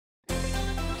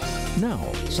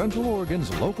Now, Central Oregon's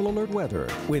local alert weather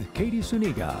with Katie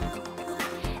Suniga.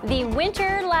 The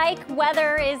winter-like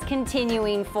weather is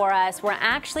continuing for us. We're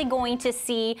actually going to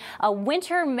see a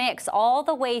winter mix all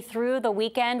the way through the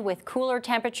weekend with cooler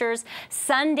temperatures,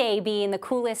 Sunday being the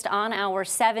coolest on our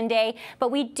 7-day.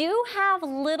 But we do have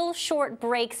little short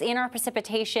breaks in our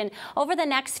precipitation over the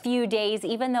next few days,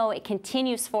 even though it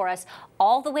continues for us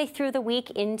all the way through the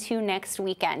week into next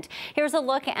weekend. Here's a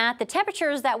look at the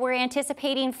temperatures that we're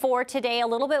anticipating for today, a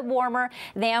little bit warmer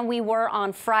than we were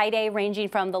on Friday, ranging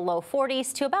from the low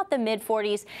 40s to about the mid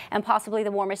 40s, and possibly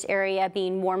the warmest area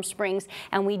being Warm Springs.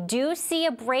 And we do see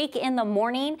a break in the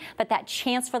morning, but that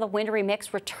chance for the wintry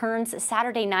mix returns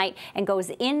Saturday night and goes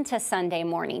into Sunday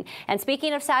morning. And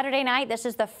speaking of Saturday night, this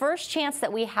is the first chance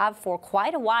that we have for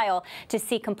quite a while to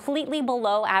see completely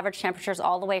below average temperatures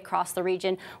all the way across the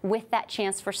region, with that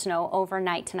chance for snow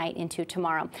overnight tonight into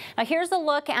tomorrow. Now here's a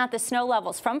look at the snow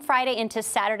levels from Friday into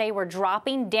Saturday. We're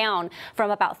dropping down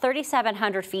from about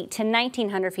 3,700 feet to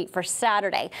 1,900 feet for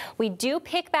Saturday. We do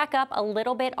pick back up a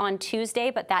little bit on Tuesday,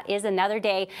 but that is another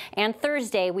day. And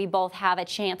Thursday, we both have a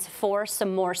chance for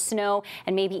some more snow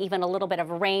and maybe even a little bit of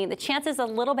rain. The chance is a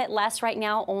little bit less right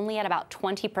now, only at about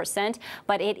 20%,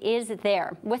 but it is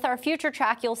there. With our future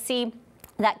track, you'll see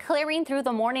that clearing through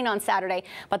the morning on Saturday,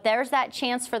 but there's that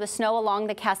chance for the snow along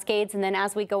the Cascades. And then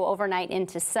as we go overnight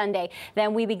into Sunday,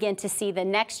 then we begin to see the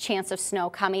next chance of snow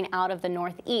coming out of the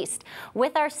northeast.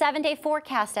 With our 7-day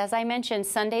forecast, as I mentioned,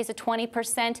 Sunday's a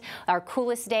 20%, our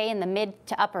coolest day in the mid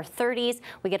to upper 30s.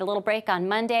 We get a little break on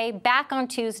Monday, back on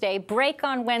Tuesday, break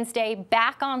on Wednesday,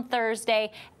 back on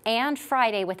Thursday and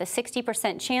Friday with a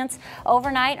 60% chance.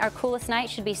 Overnight, our coolest night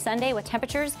should be Sunday with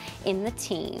temperatures in the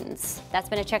teens. That's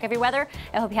been a check of your weather.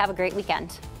 I hope you have a great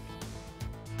weekend.